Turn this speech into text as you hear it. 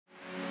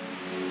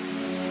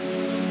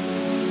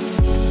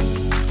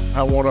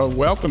I want to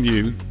welcome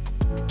you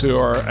to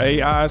our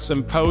AI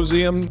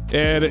Symposium,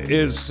 and it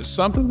is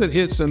something that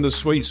hits in the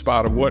sweet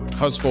spot of what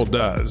Hustle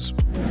does.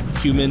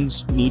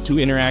 Humans need to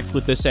interact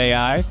with this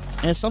AI,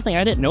 and it's something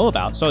I didn't know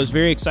about. So I was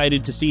very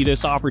excited to see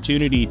this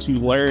opportunity to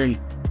learn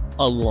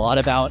a lot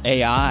about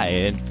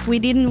AI. We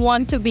didn't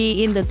want to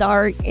be in the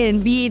dark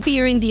and be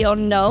fearing the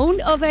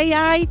unknown of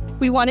AI.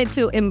 We wanted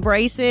to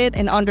embrace it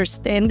and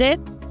understand it.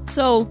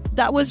 So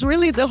that was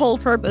really the whole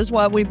purpose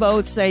why we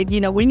both said,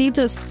 we need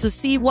to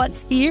see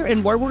what's here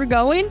and where we're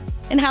going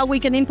and how we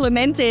can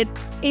implement it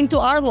into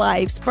our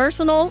lives,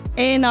 personal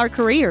and our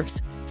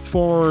careers.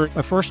 For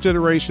a first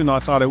iteration, I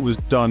thought it was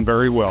done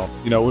very well.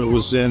 It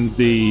was in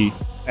the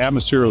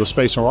atmosphere of the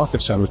Space and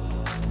Rocket Center.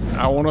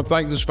 I want to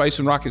thank the Space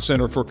and Rocket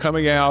Center for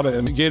coming out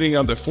and getting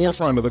on the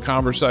forefront of the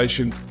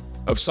conversation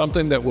of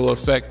something that will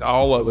affect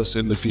all of us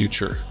in the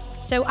future.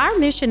 So our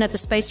mission at the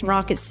Space and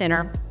Rocket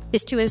Center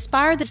is to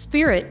inspire the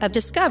spirit of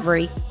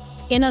discovery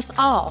in us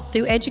all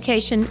through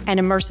education and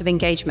immersive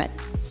engagement.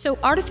 So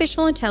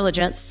artificial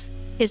intelligence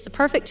is the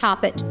perfect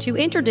topic to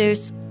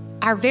introduce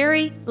our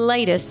very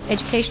latest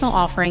educational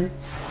offering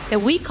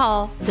that we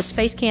call the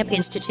Space Camp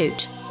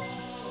Institute.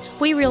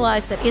 We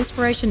realize that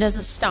inspiration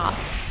doesn't stop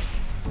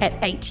at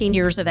 18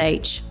 years of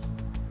age.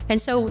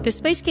 And so the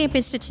Space Camp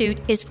Institute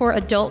is for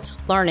adult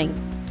learning.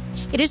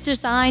 It is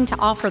designed to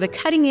offer the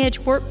cutting-edge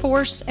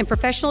workforce and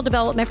professional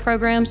development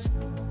programs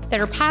that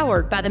are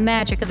powered by the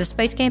magic of the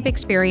Space Camp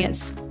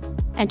experience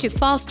and to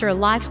foster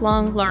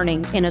lifelong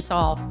learning in us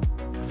all.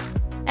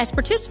 As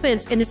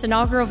participants in this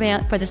inaugural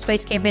event for the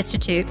Space Camp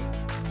Institute,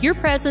 your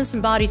presence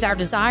embodies our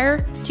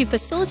desire to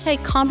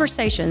facilitate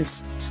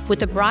conversations with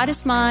the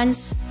brightest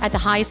minds at the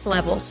highest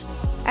levels.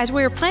 As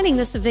we were planning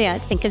this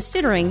event and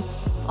considering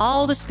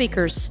all the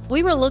speakers,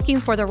 we were looking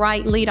for the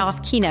right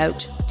lead-off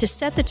keynote to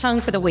set the tone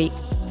for the week.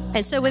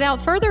 And so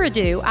without further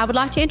ado, I would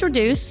like to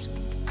introduce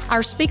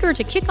our speaker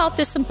to kick off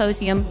this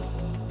symposium,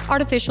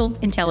 Artificial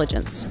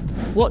Intelligence.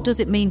 What does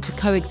it mean to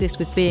coexist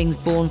with beings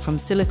born from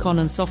silicon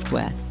and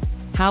software?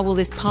 How will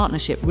this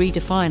partnership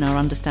redefine our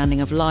understanding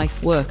of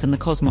life, work, and the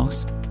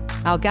cosmos?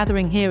 Our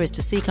gathering here is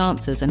to seek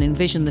answers and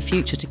envision the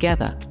future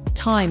together.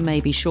 Time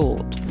may be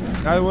short.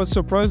 I was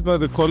surprised by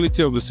the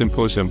quality of the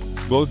symposium,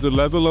 both the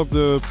level of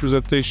the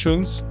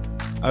presentations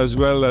as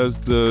well as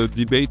the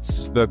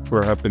debates that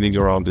were happening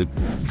around it.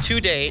 To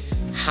date,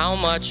 how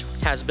much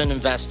has been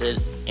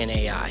invested in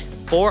AI?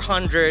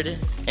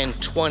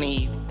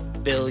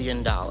 $420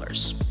 billion.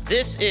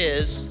 This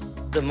is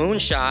the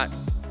moonshot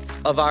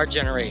of our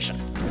generation.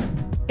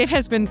 It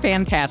has been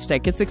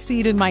fantastic. It's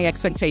exceeded my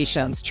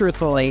expectations,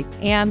 truthfully.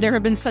 And there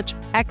have been such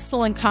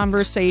excellent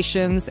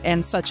conversations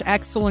and such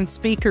excellent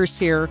speakers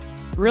here,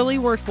 really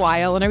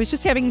worthwhile. And I was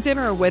just having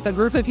dinner with a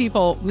group of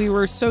people. We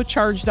were so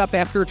charged up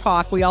after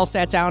talk. We all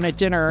sat down at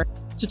dinner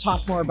to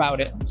talk more about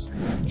it.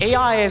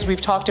 AI, as we've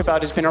talked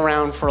about, has been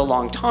around for a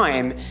long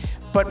time.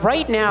 But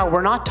right now,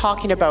 we're not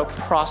talking about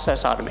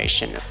process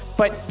automation.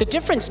 But the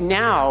difference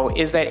now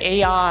is that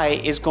AI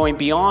is going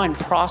beyond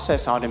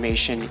process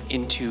automation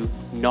into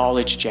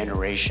knowledge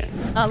generation.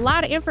 A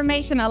lot of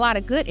information, a lot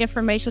of good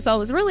information. So it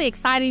was really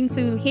exciting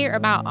to hear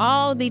about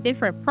all the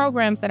different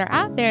programs that are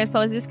out there.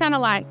 So it's just kind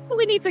of like,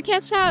 we need to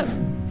catch up.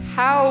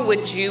 How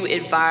would you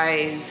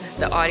advise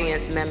the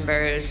audience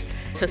members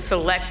to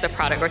select a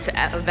product or to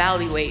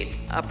evaluate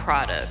a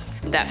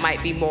product that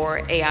might be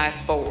more AI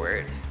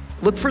forward?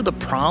 Look for the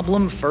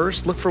problem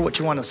first. Look for what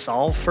you want to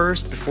solve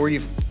first before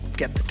you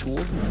get the tool.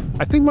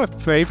 I think my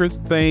favorite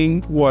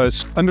thing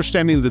was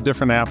understanding the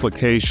different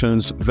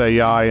applications of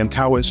AI and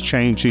how it's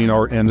changing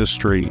our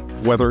industry,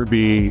 whether it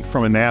be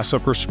from a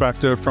NASA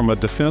perspective, from a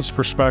defense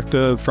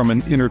perspective, from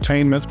an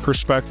entertainment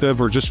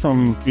perspective, or just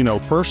from,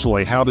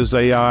 personally, how does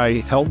AI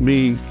help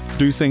me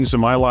do things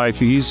in my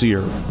life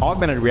easier?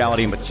 Augmented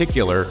reality in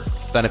particular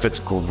benefits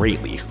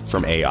greatly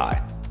from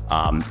AI.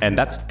 And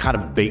that's kind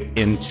of baked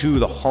into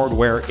the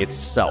hardware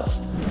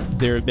itself.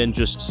 There have been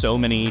just so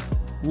many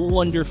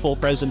wonderful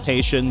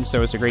presentations. There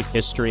was a great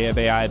history of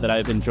AI that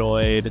I've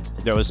enjoyed.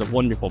 There was a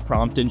wonderful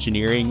prompt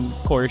engineering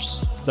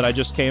course that I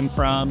just came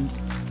from.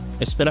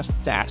 It's been a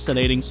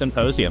fascinating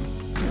symposium.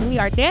 We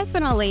are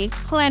definitely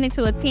planning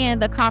to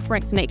attend the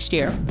conference next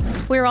year.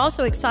 We're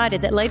also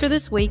excited that later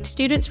this week,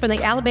 students from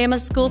the Alabama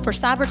School for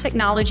Cyber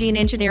Technology and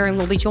Engineering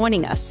will be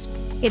joining us.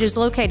 It is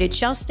located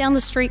just down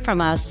the street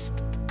from us,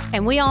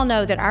 and we all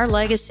know that our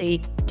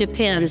legacy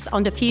depends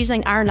on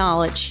diffusing our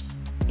knowledge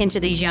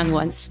into these young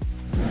ones.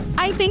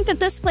 I think that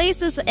this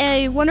place is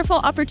a wonderful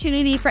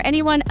opportunity for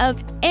anyone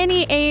of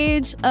any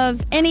age, of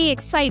any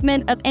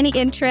excitement, of any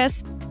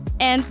interest,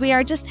 and we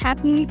are just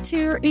happy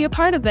to be a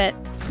part of it.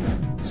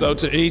 So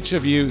to each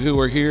of you who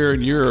are here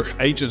and you're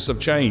agents of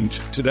change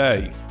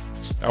today,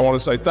 I want to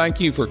say thank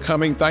you for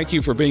coming. Thank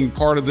you for being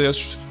part of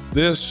this.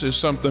 This is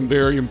something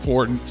very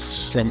important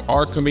from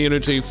our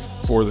community,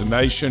 for the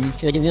nation.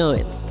 To the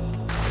world.